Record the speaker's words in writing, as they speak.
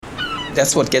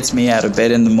That's what gets me out of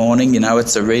bed in the morning.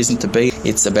 It's a reason to be.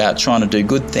 It's about trying to do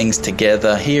good things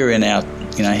together here in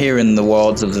the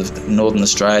wilds of Northern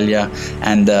Australia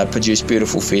and produce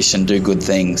beautiful fish and do good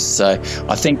things. So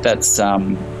I think that's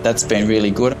been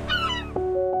really good.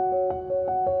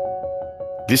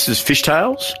 This is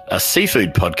Fishtales, a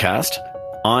seafood podcast.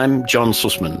 I'm John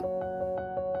Sussman.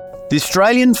 The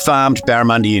Australian farmed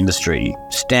barramundi industry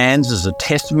stands as a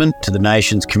testament to the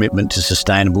nation's commitment to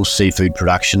sustainable seafood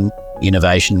production,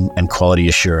 innovation and quality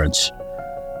assurance.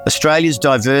 Australia's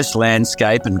diverse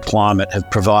landscape and climate have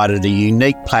provided a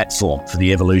unique platform for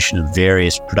the evolution of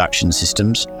various production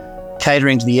systems,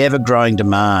 catering to the ever-growing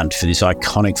demand for this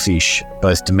iconic fish,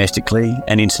 both domestically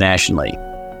and internationally.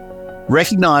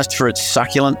 Recognised for its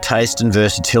succulent taste and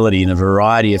versatility in a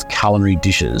variety of culinary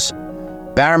dishes,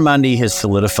 barramundi has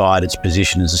solidified its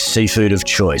position as a seafood of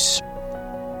choice.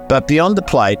 But beyond the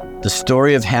plate, the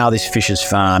story of how this fish is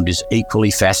farmed is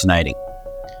equally fascinating.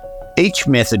 Each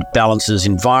method balances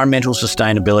environmental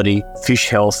sustainability, fish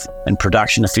health and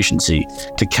production efficiency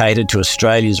to cater to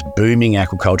Australia's booming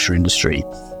aquaculture industry.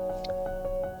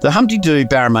 The Humpty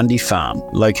Barramundi farm,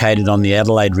 located on the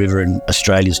Adelaide River in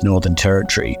Australia's Northern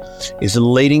Territory, is a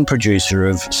leading producer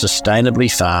of sustainably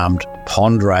farmed,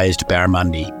 pond-raised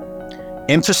barramundi.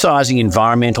 Emphasising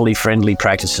environmentally friendly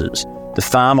practices, the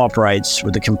farm operates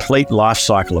with a complete life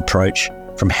cycle approach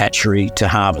from hatchery to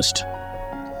harvest.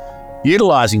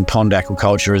 Utilising pond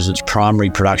aquaculture as its primary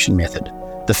production method,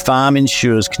 the farm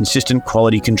ensures consistent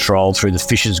quality control through the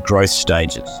fish's growth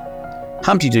stages.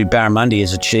 Humpty Barramundi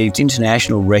has achieved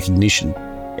international recognition,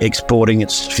 exporting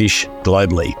its fish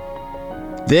globally.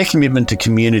 Their commitment to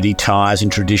community ties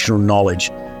and traditional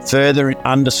knowledge further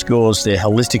underscores their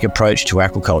holistic approach to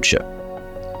aquaculture.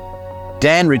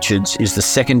 Dan Richards is the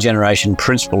second-generation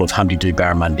principal of Humpty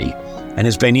Barramundi and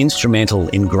has been instrumental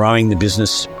in growing the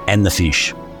business and the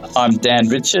fish. I'm Dan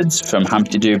Richards from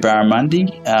Humpty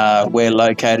Barramundi. We're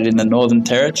located in the Northern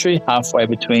Territory, halfway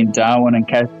between Darwin and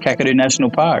Kakadu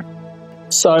National Park.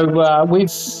 So we've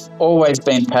always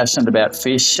been passionate about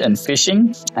fish and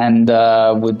fishing, and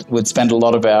would spend a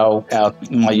lot of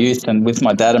my youth and with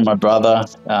my dad and my brother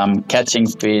catching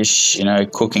fish,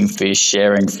 cooking fish,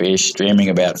 sharing fish, dreaming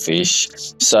about fish.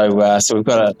 So we've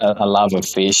got a love of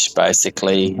fish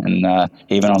basically, and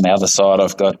even on the other side,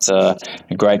 I've got a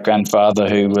great grandfather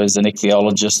who was an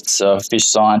ichthyologist, fish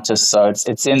scientist. So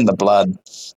it's in the blood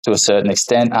to a certain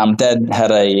extent. Dad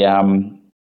had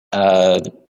a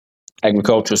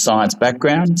agricultural science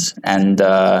background and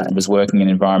was working in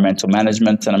environmental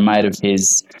management, and a mate of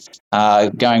his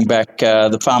going back,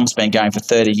 the farm's been going for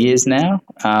 30 years now,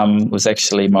 was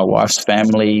actually my wife's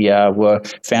family were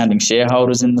founding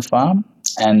shareholders in the farm,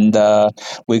 and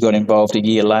we got involved a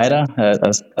year later.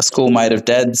 A schoolmate of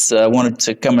Dad's wanted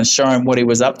to come and show him what he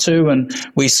was up to, and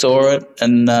we saw it,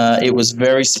 and it was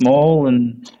very small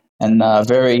and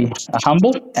very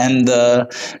humble, and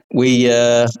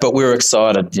but we were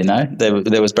excited.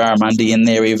 There was barramundi in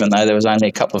there, even though there was only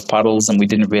a couple of puddles, and we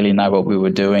didn't really know what we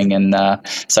were doing, and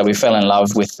so we fell in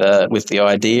love with the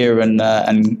idea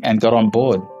and got on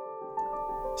board.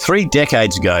 3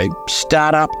 decades ago,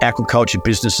 startup aquaculture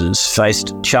businesses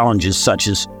faced challenges such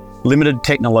as limited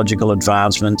technological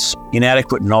advancements,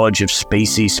 inadequate knowledge of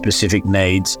species-specific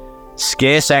needs,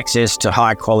 scarce access to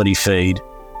high-quality feed,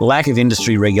 lack of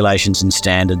industry regulations and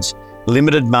standards,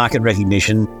 limited market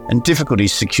recognition, and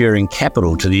difficulties securing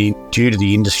capital due to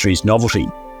the industry's novelty.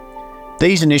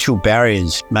 These initial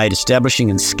barriers made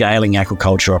establishing and scaling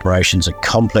aquaculture operations a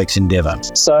complex endeavour.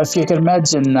 So if you can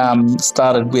imagine,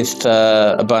 started with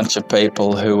a bunch of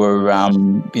people who were,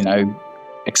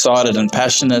 excited and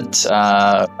passionate,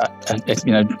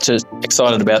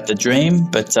 excited about the dream,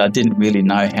 but didn't really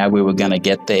know how we were going to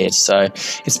get there. So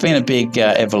it's been a big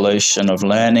evolution of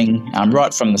learning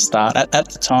right from the start. At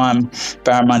the time,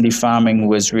 barramundi farming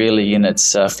was really in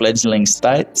its fledgling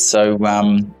state. So,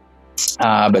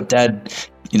 but Dad,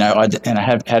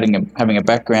 having a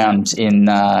background in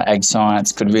ag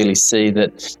science, could really see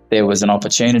that there was an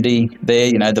opportunity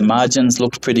there. The margins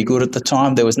looked pretty good at the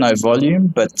time. There was no volume,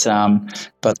 but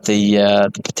the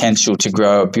potential to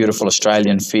grow a beautiful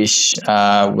Australian fish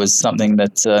was something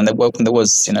that there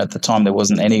was, at the time there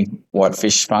wasn't any white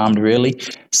fish farmed really.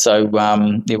 So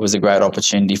it was a great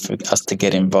opportunity for us to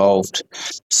get involved.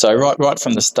 So right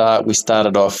from the start, we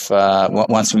started off,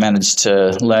 once we managed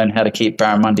to learn how to keep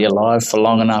barramundi alive for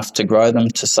long enough to grow them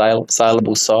to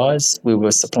saleable size, we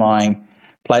were supplying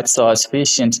plate-sized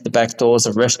fish into the back doors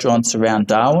of restaurants around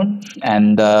Darwin,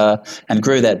 and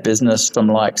grew that business from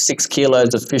like 6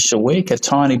 kilos of fish a week, a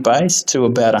tiny base, to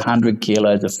about 100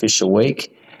 kilos of fish a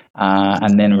week.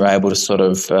 and then we're able to sort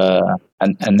of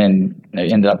and then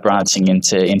ended up branching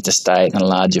into interstate and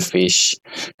larger fish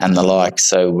and the like.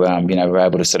 So we're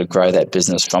able to sort of grow that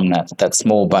business from that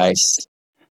small base.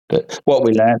 But what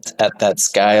we learnt at that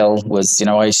scale was,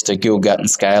 I used to gill gut and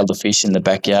scale the fish in the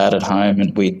backyard at home,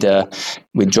 and we'd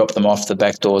drop them off the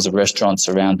back doors of restaurants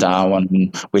around Darwin.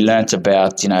 And we learnt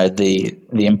about, the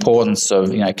importance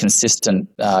of, consistent,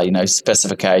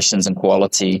 specifications and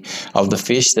quality of the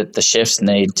fish that the chefs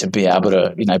need to be able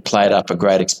to, plate up a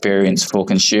great experience for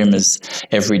consumers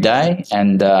every day.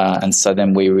 And so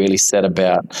then we really set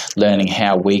about learning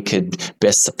how we could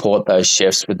best support those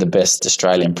chefs with the best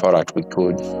Australian product we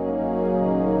could.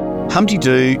 Humpty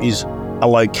Doo is a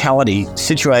locality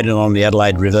situated on the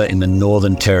Adelaide River in the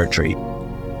Northern Territory.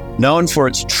 Known for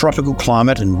its tropical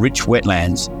climate and rich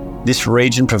wetlands, this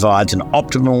region provides an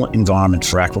optimal environment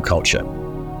for aquaculture.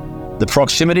 The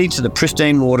proximity to the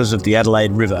pristine waters of the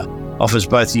Adelaide River offers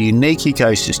both a unique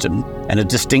ecosystem and a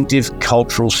distinctive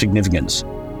cultural significance,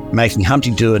 making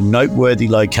Humpty Doo a noteworthy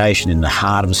location in the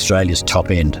heart of Australia's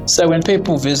top end. So when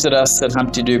people visit us at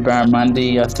Humpty Doo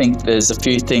Barramundi, I think there's a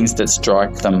few things that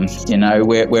strike them.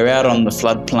 We're out on the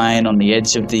floodplain on the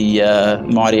edge of the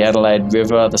mighty Adelaide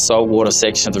River, the saltwater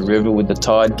section of the river with the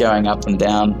tide going up and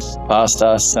down past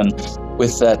us. And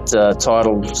with that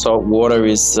tidal salt water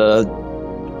is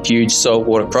huge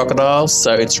saltwater crocodiles,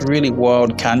 so it's really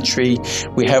wild country.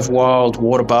 We have wild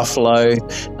water buffalo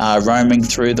roaming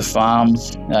through the farm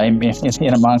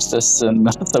in amongst us,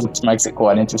 and so which makes it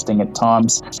quite interesting at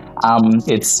times.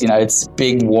 It's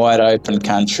big, wide open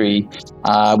country.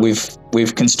 We've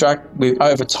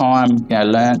over time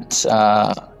learnt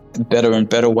better and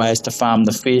better ways to farm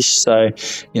the fish. So,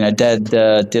 Dad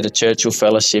did a Churchill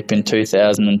Fellowship in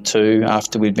 2002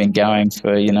 after we'd been going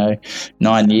for,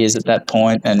 9 years at that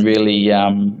point, and really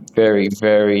very,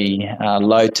 very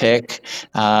low tech.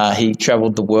 He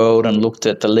travelled the world and looked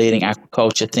at the leading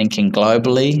aquaculture thinking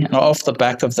globally. And off the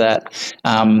back of that,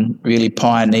 really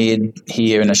pioneered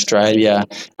here in Australia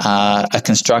a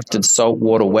constructed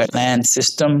saltwater wetland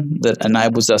system that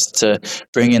enables us to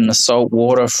bring in the salt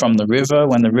water from the river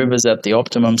when the river's at the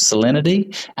optimum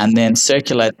salinity, and then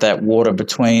circulate that water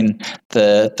between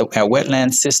our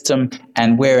wetland system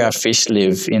and where our fish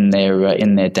live in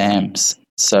their dams.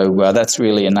 So that's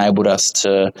really enabled us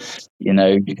to,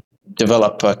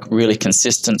 develop a really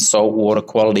consistent saltwater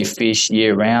quality fish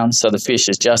year round. So the fish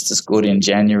is just as good in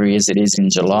January as it is in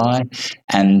July,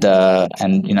 and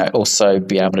also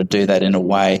be able to do that in a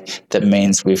way that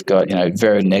means we've got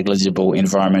very negligible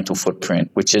environmental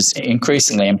footprint, which is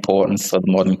increasingly important for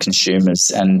the modern consumers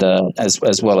and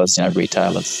as well as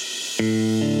retailers.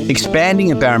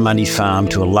 Expanding a Barramundi farm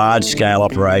to a large-scale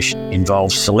operation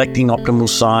involves selecting optimal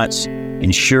sites,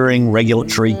 ensuring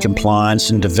regulatory compliance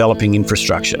and developing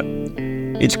infrastructure.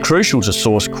 It's crucial to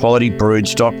source quality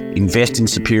broodstock, invest in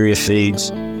superior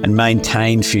feeds, and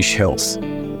maintain fish health.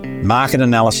 Market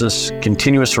analysis,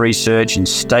 continuous research, and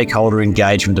stakeholder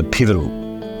engagement are pivotal.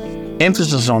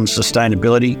 Emphasis on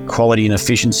sustainability, quality, and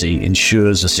efficiency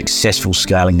ensures a successful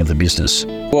scaling of the business.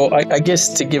 Well, I guess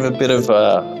to give a bit of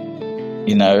a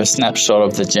snapshot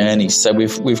of the journey. So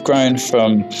we've grown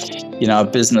from, a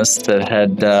business that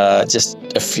had just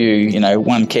a few,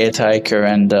 one caretaker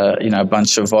and, a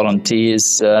bunch of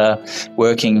volunteers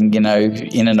working,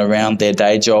 in and around their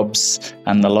day jobs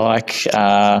and the like,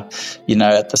 at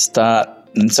the start.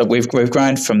 And so we've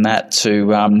grown from that to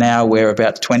now we're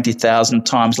about 20,000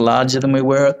 times larger than we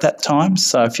were at that time.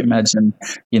 So if you imagine,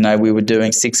 we were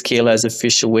doing 6 kilos of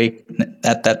fish a week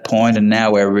at that point, and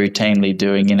now we're routinely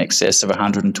doing in excess of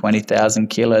 120,000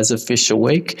 kilos of fish a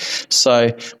week. So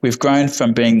we've grown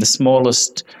from being the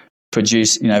smallest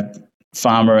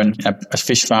farmer and a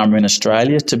fish farmer in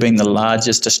Australia to being the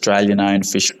largest Australian-owned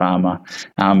fish farmer.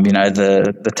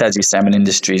 The Tassie salmon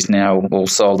industry is now all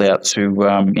sold out to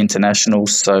international.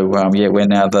 So we're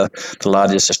now the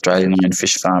largest Australian-owned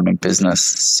fish farming business.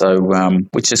 So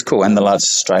which is cool, and the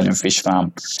largest Australian fish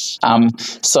farm.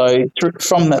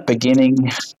 From that beginning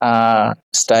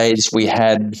stage, we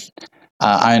had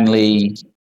only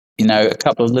a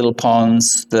couple of little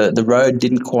ponds. The road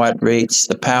didn't quite reach,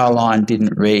 the power line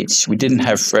didn't reach, we didn't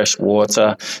have fresh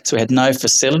water, so we had no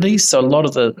facilities. So a lot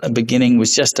of the beginning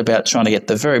was just about trying to get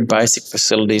the very basic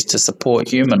facilities to support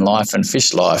human life and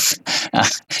fish life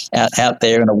out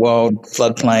there in a wild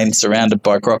floodplain surrounded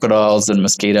by crocodiles and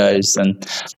mosquitoes and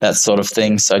that sort of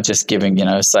thing. So just giving,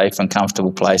 a safe and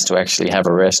comfortable place to actually have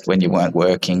a rest when you weren't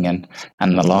working and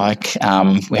the like.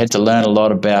 We had to learn a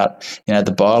lot about,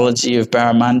 the biology of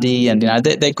barramundi. And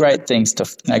they're great things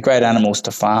great animals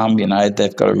to farm.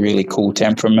 They've got a really cool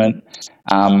temperament.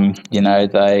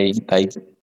 They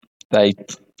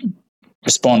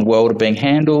respond well to being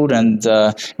handled, and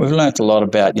we've learnt a lot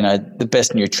about the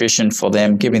best nutrition for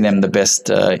them, giving them the best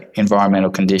environmental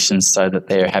conditions so that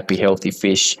their happy, healthy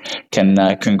fish can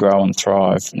grow and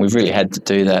thrive. We've really had to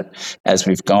do that as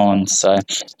we've gone. So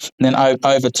then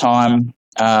over time,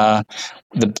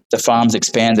 the farm's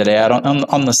expanded out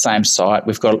on the same site.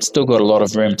 We've still got a lot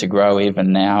of room to grow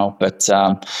even now, but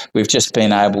we've just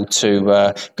been able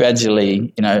to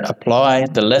gradually, apply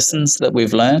the lessons that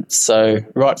we've learnt. So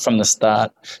right from the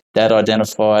start, Dad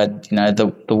identified,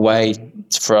 the way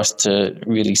for us to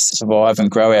really survive and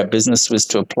grow our business was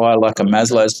to apply like a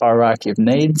Maslow's hierarchy of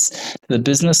needs to the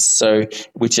business. So,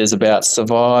 which is about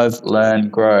survive, learn,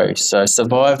 grow. So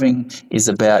surviving is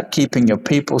about keeping your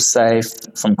people safe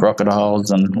from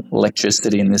crocodiles and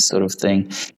electricity and this sort of thing,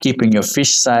 keeping your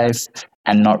fish safe,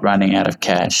 and not running out of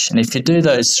cash. And if you do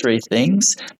those three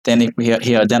things, then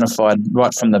he identified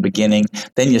right from the beginning,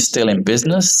 then you're still in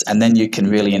business, and then you can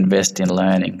really invest in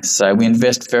learning. So we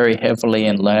invest very heavily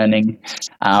in learning.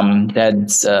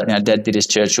 Dad did his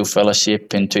Churchill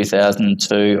Fellowship in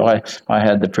 2002. I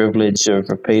had the privilege of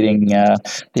repeating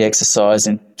the exercise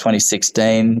in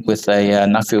 2016 with a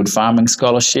Nuffield Farming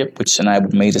Scholarship, which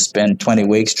enabled me to spend 20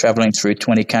 weeks travelling through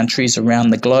 20 countries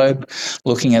around the globe,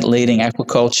 looking at leading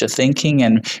aquaculture thinking,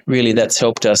 and really that's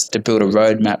helped us to build a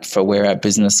roadmap for where our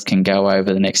business can go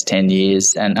over the next 10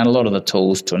 years and a lot of the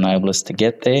tools to enable us to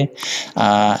get there.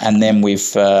 And then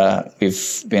we've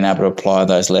been able to apply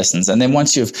those lessons. And then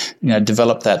once you've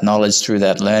developed that knowledge through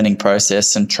that learning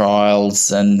process and trials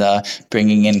and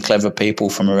bringing in clever people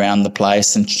from around the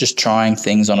place and just trying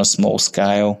things on a small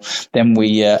scale, then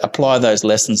we apply those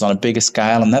lessons on a bigger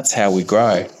scale, and that's how we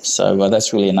grow. So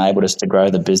that's really enabled us to grow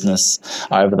the business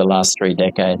over the last 3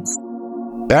 decades.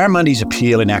 Barramundi's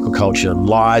appeal in aquaculture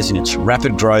lies in its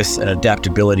rapid growth and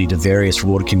adaptability to various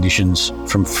water conditions,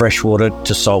 from freshwater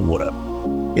to saltwater.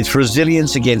 Its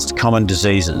resilience against common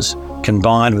diseases,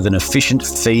 combined with an efficient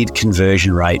feed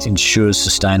conversion rate, ensures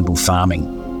sustainable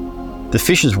farming. The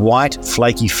fish's white,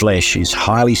 flaky flesh is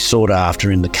highly sought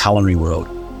after in the culinary world.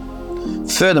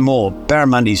 Furthermore,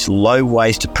 Barramundi's low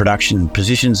waste production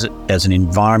positions it as an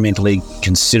environmentally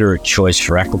considerate choice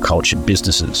for aquaculture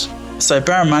businesses. So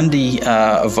Barramundi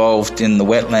evolved in the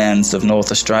wetlands of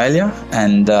North Australia,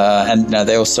 and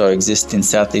they also exist in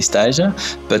Southeast Asia.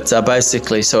 But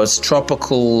basically, so it's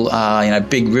tropical,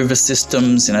 big river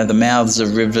systems. The mouths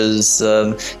of rivers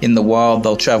in the wild.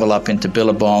 They'll travel up into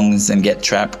billabongs and get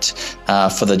trapped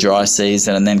for the dry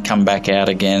season, and then come back out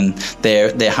again.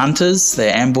 They're hunters.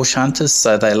 They're ambush hunters.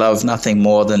 So they love nothing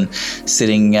more than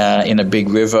sitting in a big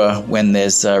river when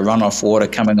there's runoff water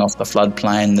coming off the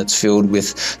floodplain that's filled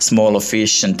with small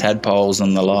fish and tadpoles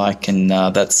and the like, and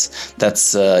that's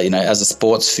as a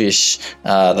sports fish,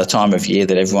 the time of year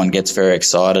that everyone gets very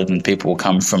excited, and people will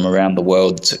come from around the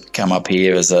world to come up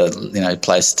here as a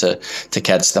place to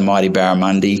catch the mighty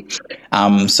barramundi.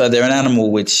 So they're an animal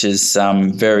which is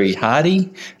very hardy.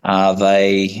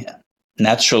 They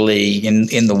naturally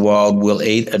in the wild will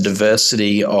eat a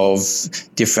diversity of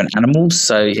different animals.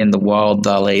 So in the wild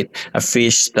they'll eat a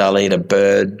fish, they'll eat a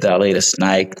bird, they'll eat a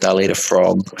snake, they'll eat a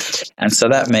frog. And so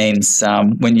that means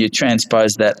when you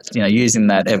transpose that, using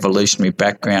that evolutionary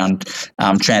background,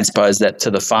 transpose that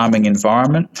to the farming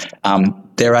environment,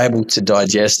 they're able to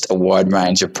digest a wide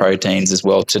range of proteins as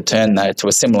well to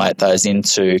assimilate those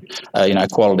into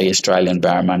quality Australian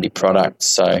barramundi products.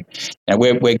 So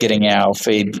we're getting our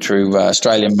feed through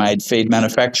Australian-made feed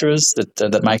manufacturers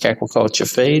that make aquaculture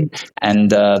feed, and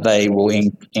they will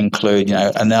include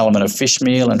an element of fish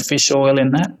meal and fish oil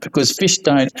in that, because fish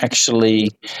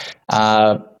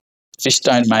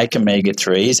don't make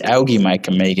omega-3s, algae make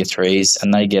omega-3s,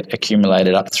 and they get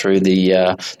accumulated up through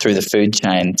the food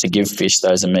chain to give fish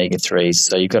those omega-3s.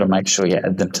 So you've got to make sure you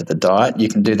add them to the diet. You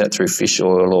can do that through fish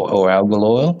oil or algal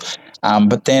oil.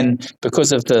 But then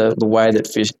because of the way that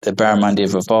the barramundi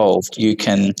have evolved, you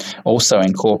can also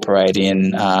incorporate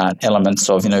in elements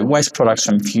of waste products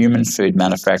from human food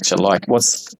manufacture, like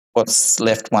what's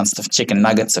left once the chicken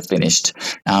nuggets are finished.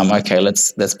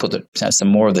 Let's put some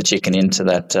more of the chicken into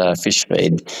that fish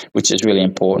feed, which is really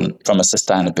important from a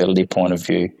sustainability point of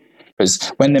view.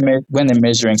 Because when they're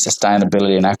measuring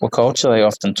sustainability in aquaculture, they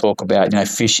often talk about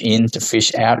fish in to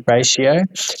fish out ratio,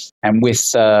 and with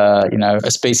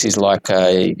a species like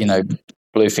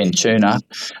bluefin tuna,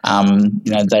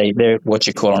 they're what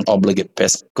you call an obligate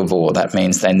pescivore. That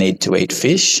means they need to eat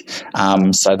fish.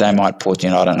 So they might put,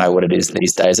 I don't know what it is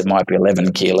these days. It might be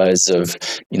 11 kilos of,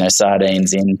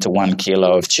 sardines in to 1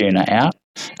 kilo of tuna out.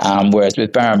 Whereas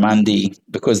with barramundi,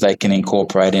 because they can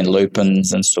incorporate in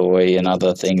lupins and soy and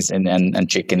other things and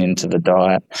chicken into the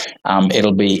diet,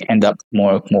 it'll end up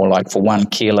more like for 1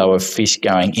 kilo of fish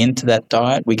going into that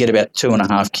diet, we get about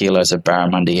 2.5 kilos of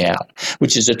barramundi out,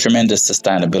 which is a tremendous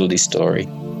sustainability story.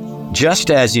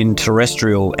 Just as in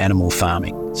terrestrial animal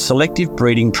farming, selective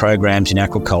breeding programs in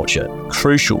aquaculture are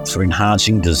crucial for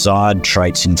enhancing desired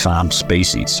traits in farmed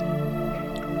species.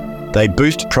 They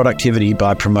boost productivity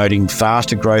by promoting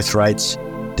faster growth rates,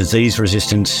 disease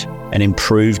resistance, and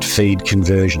improved feed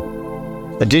conversion.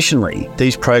 Additionally,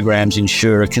 these programs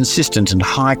ensure a consistent and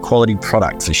high-quality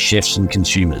product for chefs and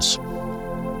consumers.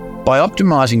 By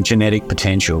optimising genetic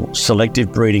potential,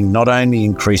 selective breeding not only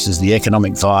increases the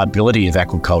economic viability of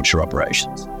aquaculture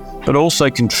operations, but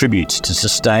also contributes to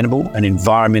sustainable and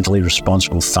environmentally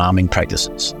responsible farming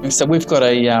practices. So we've got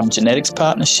a genetics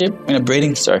partnership in a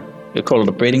breeding, we call it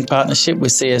a breeding partnership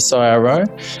with CSIRO,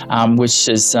 which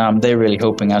is they're really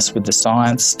helping us with the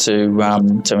science to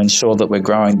ensure that we're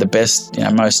growing the best,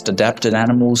 most adapted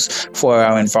animals for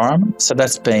our environment. So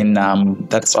that's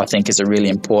I think is a really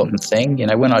important thing.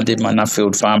 When I did my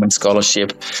Nuffield farming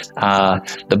scholarship,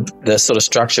 the sort of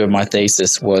structure of my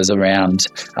thesis was around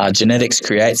genetics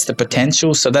creates the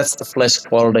potential. So that's the flesh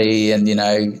quality and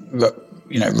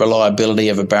reliability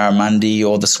of a barramundi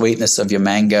or the sweetness of your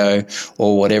mango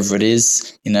or whatever it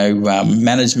is.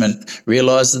 Management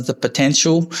realises the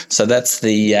potential. So that's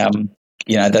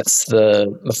that's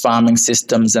the farming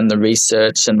systems and the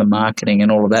research and the marketing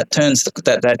and all of that turns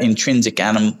that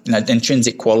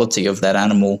intrinsic quality of that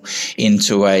animal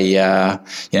into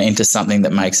into something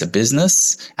that makes a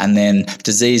business. And then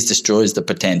disease destroys the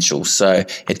potential. So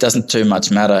it doesn't too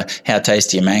much matter how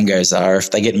tasty your mangoes are.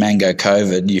 If they get mango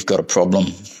COVID, you've got a problem.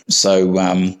 So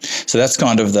that's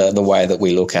kind of the way that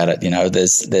we look at it.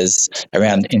 There's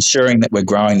around ensuring that we're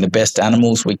growing the best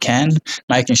animals we can,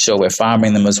 making sure we're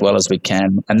farming them as well as we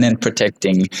can, and then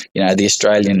protecting the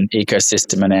Australian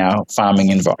ecosystem and our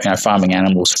farming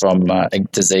animals from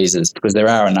diseases, because there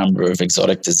are a number of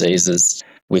exotic diseases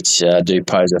which do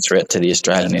pose a threat to the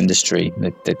Australian industry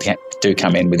that do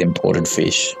come in with imported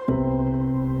fish.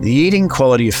 The eating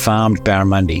quality of farmed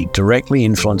barramundi directly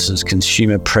influences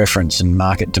consumer preference and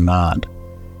market demand.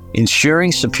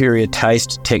 Ensuring superior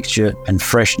taste, texture and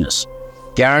freshness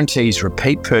guarantees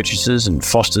repeat purchases and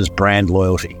fosters brand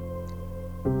loyalty.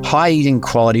 High eating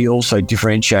quality also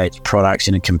differentiates products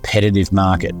in a competitive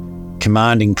market,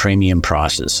 commanding premium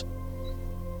prices.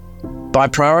 By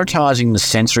prioritising the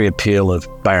sensory appeal of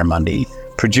barramundi,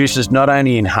 producers not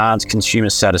only enhance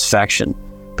consumer satisfaction,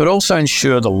 but also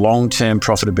ensure the long-term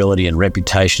profitability and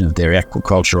reputation of their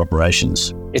aquaculture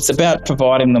operations. It's about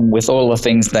providing them with all the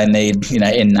things they need,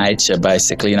 in nature,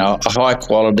 basically. A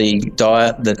high-quality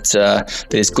diet that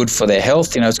is good for their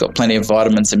health. It's got plenty of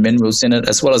vitamins and minerals in it,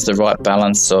 as well as the right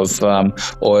balance of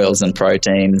oils and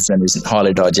proteins, and is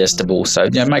highly digestible. So,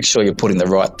 make sure you're putting the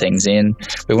right things in.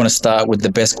 We want to start with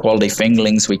the best quality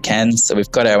fingerlings we can. So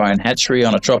we've got our own hatchery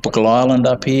on a tropical island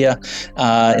up here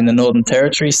in the Northern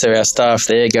Territory. So our staff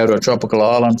there go to a tropical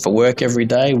island for work every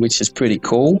day, which is pretty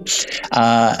cool.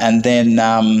 And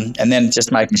then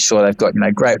just making sure they've got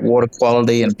great water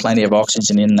quality and plenty of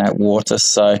oxygen in that water.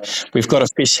 So we've got a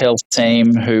fish health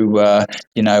team who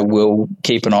will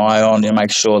keep an eye on and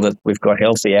make sure that we've got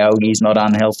healthy algae, not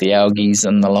unhealthy algae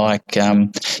and the like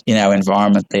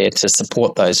environment there to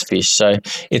support those fish. So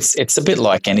it's a bit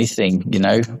like anything.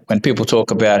 When people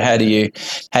talk about how do you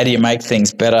make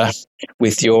things better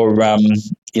with your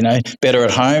better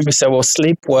at home. We say, well,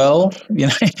 sleep well,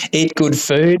 eat good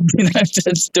food,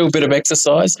 just do a bit of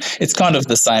exercise. It's kind of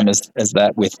the same as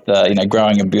that with,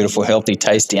 growing a beautiful, healthy,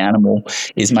 tasty animal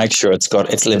is make sure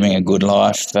it's living a good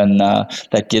life. And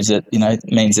that gives it,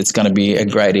 means it's going to be a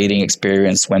great eating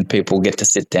experience when people get to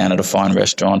sit down at a fine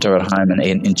restaurant or at home and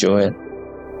eat and enjoy it.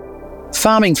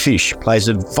 Farming fish plays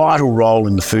a vital role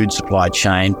in the food supply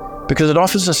chain because it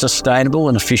offers a sustainable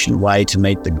and efficient way to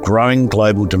meet the growing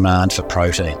global demand for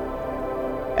protein.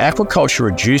 Aquaculture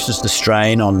reduces the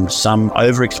strain on some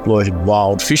overexploited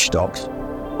wild fish stocks,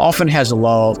 often has a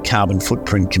lower carbon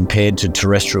footprint compared to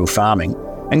terrestrial farming,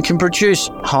 and can produce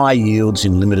high yields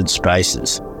in limited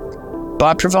spaces.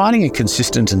 By providing a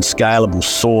consistent and scalable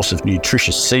source of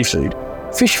nutritious seafood,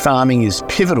 fish farming is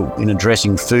pivotal in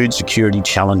addressing food security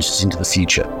challenges into the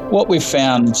future. What we've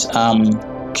found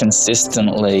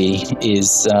consistently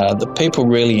is that people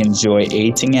really enjoy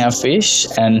eating our fish,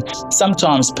 and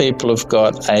sometimes people have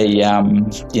got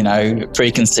a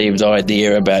preconceived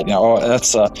idea about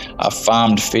that's a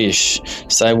farmed fish.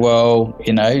 Say, well,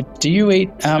 do you eat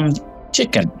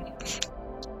chicken?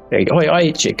 I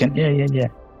eat chicken. Yeah.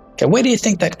 Okay, where do you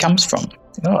think that comes from?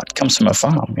 Oh, it comes from a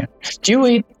farm. Yeah. Do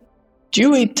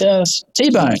you eat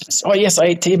T-bones? Oh, yes, I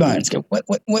eat T-bones. Go,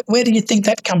 where do you think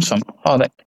that comes from? Oh,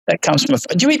 that comes from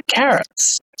do you eat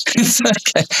carrots?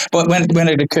 Okay. But when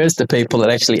it occurs to people that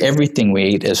actually everything we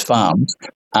eat is farmed,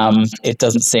 it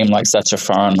doesn't seem like such a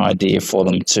foreign idea for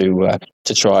them to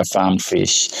try farmed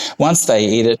fish. Once they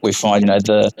eat it, we find,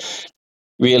 that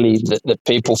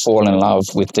people fall in love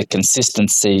with the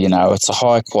consistency. It's a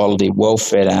high quality,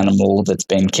 well-fed animal that's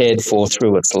been cared for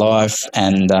through its life,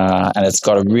 and it's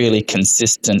got a really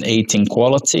consistent eating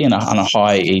quality and a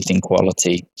high eating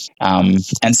quality.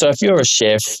 And so if you're a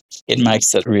chef, it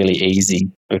makes it really easy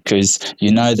because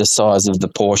you know the size of the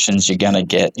portions you're going to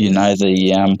get,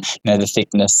 the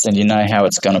thickness, and you know how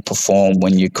it's going to perform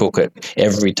when you cook it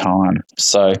every time.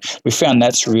 So we found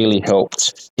that's really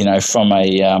helped, from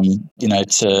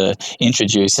to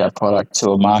introduce our product to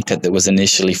a market that was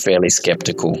initially fairly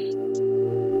sceptical.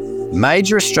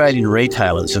 Major Australian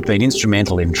retailers have been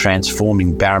instrumental in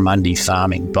transforming barramundi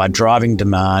farming by driving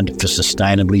demand for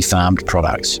sustainably farmed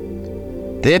products.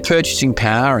 Their purchasing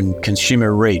power and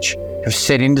consumer reach have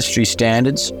set industry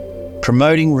standards,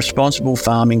 promoting responsible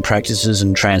farming practices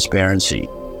and transparency.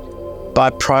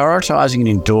 By prioritising and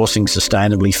endorsing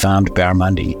sustainably farmed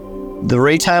barramundi, the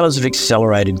retailers have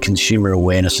accelerated consumer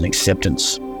awareness and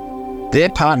acceptance. Their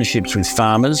partnerships with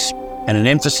farmers and an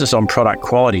emphasis on product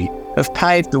quality have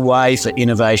paved the way for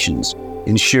innovations,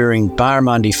 ensuring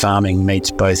barramundi farming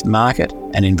meets both market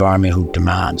and environmental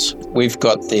demands. We've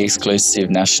got the exclusive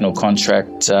national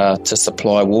contract to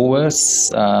supply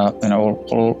Woolworths,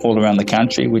 all around the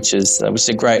country, which is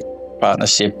a great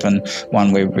partnership and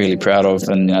one we're really proud of,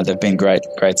 and they've been great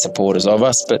supporters of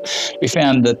us. But we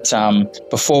found that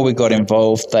before we got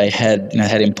involved, they had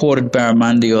imported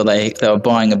barramundi, or they were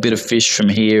buying a bit of fish from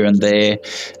here and there,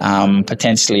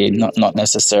 potentially not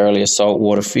necessarily a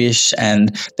saltwater fish,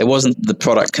 and there wasn't the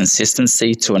product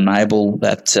consistency to enable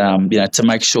that, to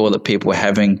make sure that people were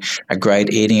having a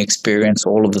great eating experience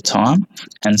all of the time.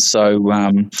 And so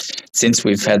since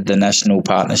we've had the national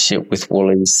partnership with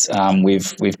Woolies,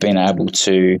 we've been able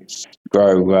to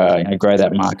grow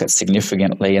that market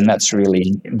significantly, and that's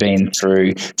really been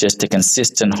through just a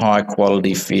consistent high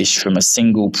quality fish from a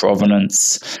single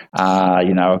provenance, a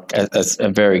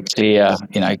very clear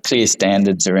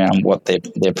standards around what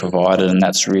they're provided, and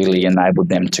that's really enabled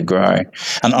them to grow.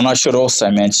 And I should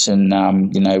also mention,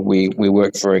 we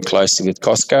work very closely with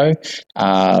Costco.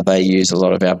 They use a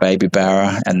lot of our baby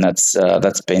barra, and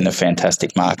that's been a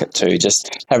fantastic market too.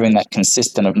 Just having that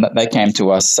consistent. They came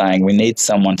to us saying we need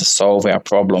someone to solve our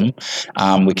problem.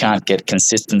 We can't get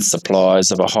consistent supplies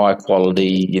of a high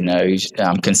quality,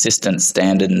 consistent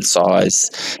standard and size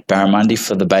barramundi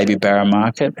for the baby barra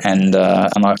market, and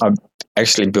I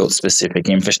actually built specific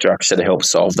infrastructure to help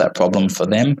solve that problem for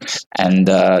them, and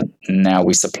now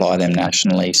we supply them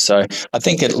nationally. So I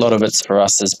think a lot of it's for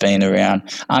us has been around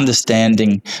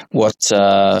understanding what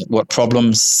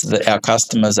problems that our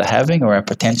customers are having, or our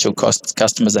potential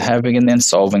customers are having, and then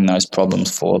solving those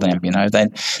problems for them.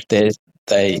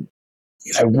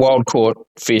 Wild caught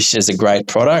fish is a great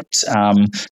product,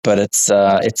 but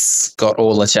it's got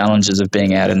all the challenges of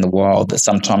being out in the wild, that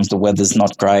sometimes the weather's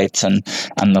not great and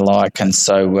the like. And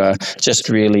so just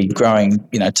really growing,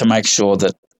 to make sure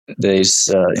that these,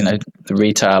 the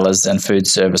retailers and food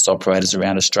service operators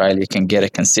around Australia can get a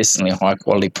consistently high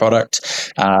quality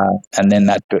product, and then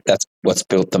that's what's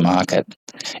built the market.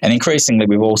 And increasingly,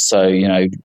 we've also,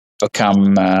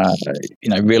 become,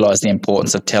 realise the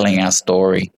importance of telling our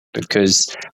story,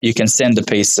 because you can send a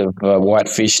piece of white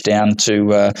fish down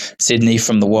to Sydney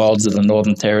from the wilds of the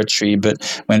Northern Territory,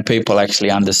 but when people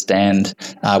actually understand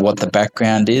what the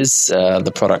background is,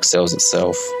 the product sells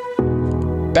itself.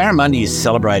 Barramundi is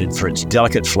celebrated for its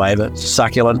delicate flavour,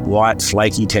 succulent, white,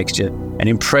 flaky texture, and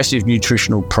impressive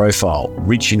nutritional profile,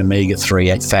 rich in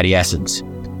omega-3 fatty acids.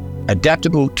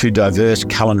 Adaptable to diverse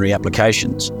culinary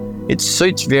applications, it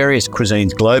suits various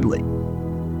cuisines globally.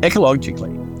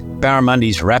 Ecologically,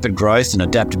 barramundi's rapid growth and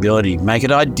adaptability make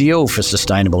it ideal for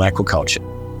sustainable aquaculture.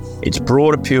 Its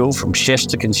broad appeal from chefs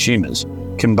to consumers,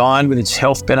 combined with its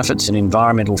health benefits and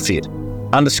environmental fit,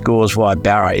 underscores why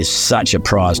barra is such a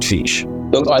prized fish.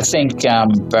 Look, I think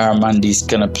barramundi's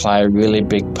going to play a really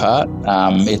big part.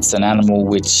 It's an animal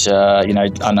which, I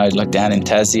know like down in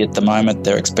Tassie at the moment,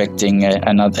 they're expecting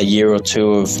another year or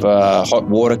two of hot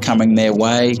water coming their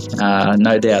way.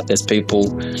 No doubt there's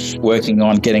people working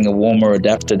on getting a warmer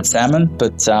adapted salmon,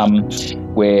 but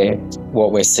where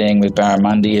what we're seeing with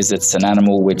Barramundi is it's an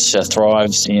animal which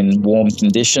thrives in warm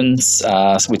conditions,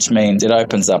 which means it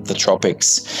opens up the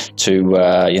tropics to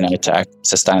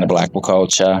sustainable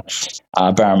aquaculture.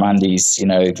 Barramundis,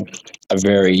 are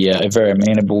very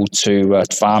amenable to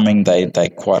farming. They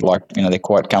quite like, they're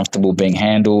quite comfortable being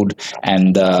handled,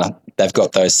 and they've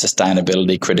got those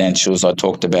sustainability credentials I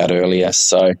talked about earlier.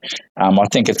 So I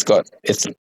think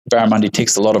Barramundi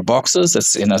ticks a lot of boxes.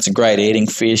 It's a great eating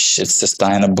fish. It's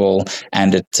sustainable,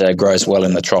 and it grows well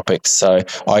in the tropics. So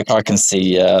I can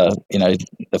see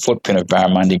the footprint of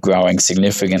Barramundi growing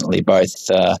significantly, both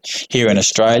here in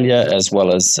Australia as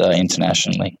well as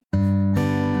internationally.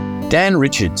 Dan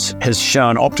Richards has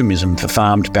shown optimism for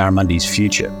farmed barramundi's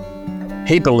future.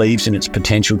 He believes in its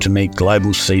potential to meet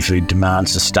global seafood demand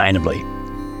sustainably.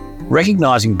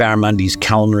 Recognising barramundi's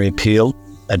culinary appeal,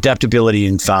 adaptability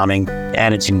in farming,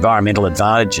 and its environmental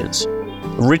advantages,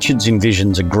 Richards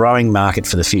envisions a growing market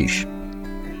for the fish.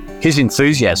 His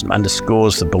enthusiasm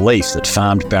underscores the belief that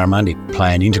farmed barramundi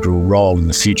play an integral role in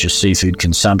the future seafood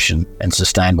consumption and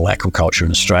sustainable aquaculture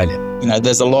in Australia.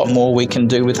 There's a lot more we can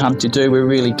do with Humpty Doo. We're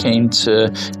really keen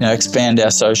to, expand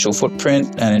our social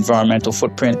footprint and environmental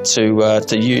footprint to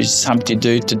use Humpty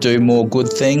Doo to do more good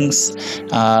things,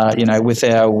 with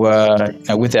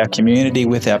our community,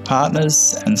 with our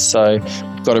partners, and so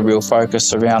we've got a real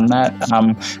focus around that.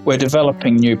 We're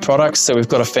developing new products, so we've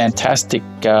got a fantastic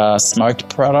smoked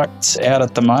product out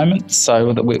at the moment,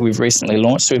 so that we've recently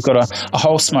launched. So we've got a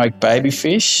whole smoked baby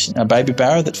fish, a baby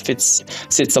barra that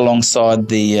sits alongside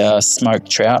the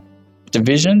smoked trout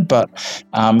division, but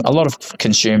a lot of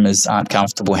consumers aren't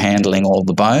comfortable handling all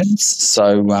the bones.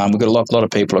 So we've got a lot of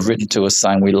people have written to us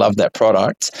saying we love that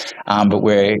product, but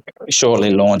we're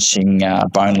shortly launching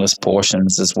boneless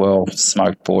portions as well,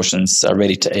 smoked portions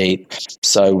ready to eat.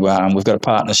 So we've got a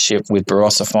partnership with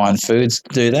Barossa Fine Foods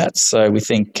to do that. So we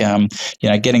think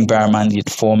getting barramundi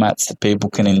into formats that people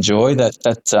can enjoy, that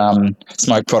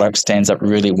smoked product stands up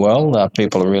really well.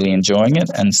 People are really enjoying it,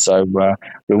 and so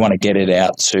we want to get it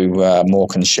out to more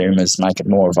consumers, make it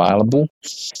more available.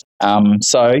 I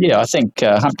think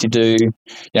Humpty Doo,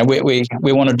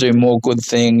 we want to do more good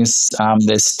things.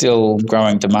 There's still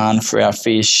growing demand for our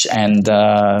fish, and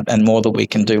more that we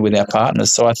can do with our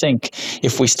partners. So I think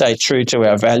if we stay true to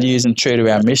our values and true to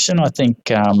our mission, I think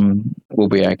we'll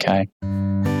be okay.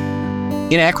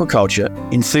 In aquaculture,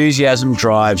 enthusiasm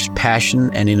drives passion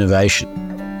and innovation,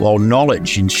 while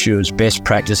knowledge ensures best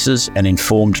practices and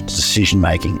informed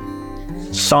decision-making.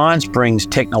 Science brings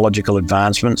technological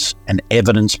advancements and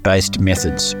evidence-based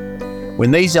methods.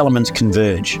 When these elements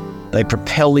converge, they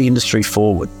propel the industry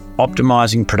forward,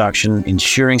 optimising production,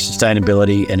 ensuring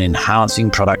sustainability and enhancing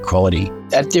product quality.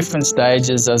 At different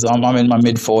stages, as I'm in my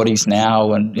mid-40s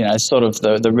now, and sort of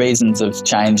the reasons have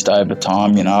changed over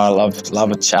time. I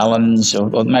love a challenge,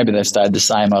 or maybe they've stayed the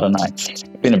same. I don't know. It's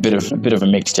been a bit of a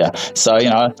mixture. So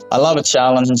I love a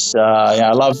challenge.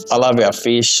 I love our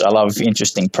fish. I love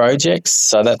interesting projects.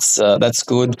 So that's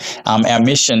good. Our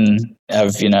mission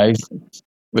of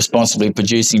responsibly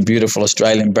producing beautiful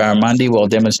Australian barramundi while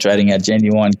demonstrating our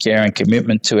genuine care and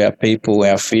commitment to our people,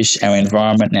 our fish, our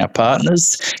environment and our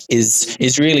partners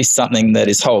is really something that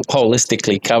is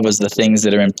holistically covers the things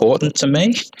that are important to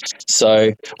me.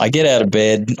 So I get out of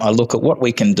bed, I look at what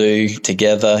we can do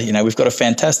together. We've got a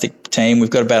fantastic team. We've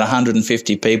got about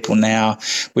 150 people now.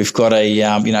 We've got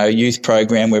a youth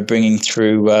program we're bringing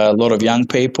through a lot of young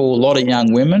people. A lot of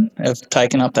young women have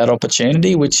taken up that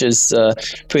opportunity, which is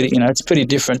it's pretty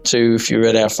different to if you were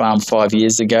at our farm 5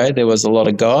 years ago. There was a lot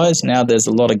of guys. Now there's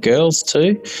a lot of girls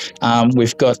too. We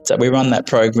run that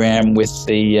program with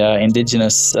the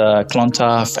Indigenous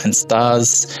Clontarf and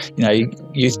Stars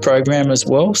youth program as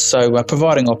well. So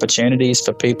providing opportunities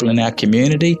for people in our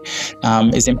community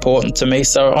is important to me.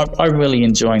 So I'm really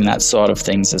enjoying that side of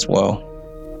things as well.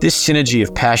 This synergy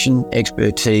of passion,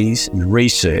 expertise and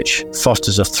research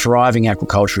fosters a thriving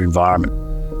aquaculture environment,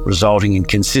 resulting in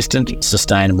consistent,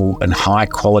 sustainable and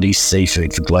high-quality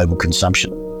seafood for global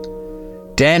consumption.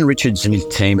 Dan Richards and his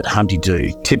team at Humpty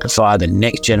Doo typify the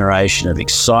next generation of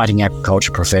exciting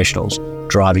aquaculture professionals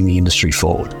driving the industry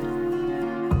forward.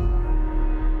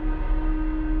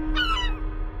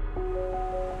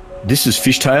 This is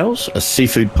Fishtales, a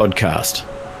seafood podcast.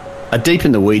 A Deep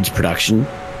in the Weeds production.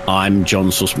 I'm John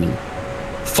Sussman.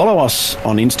 Follow us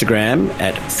on Instagram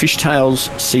at Fishtales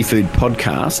Seafood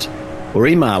Podcast, or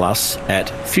email us at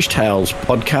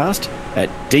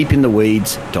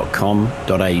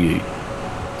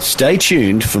fishtalespodcast@deepintheweeds.com.au. Stay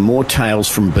tuned for more tales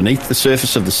from beneath the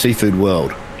surface of the seafood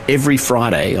world every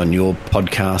Friday on your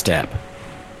podcast app.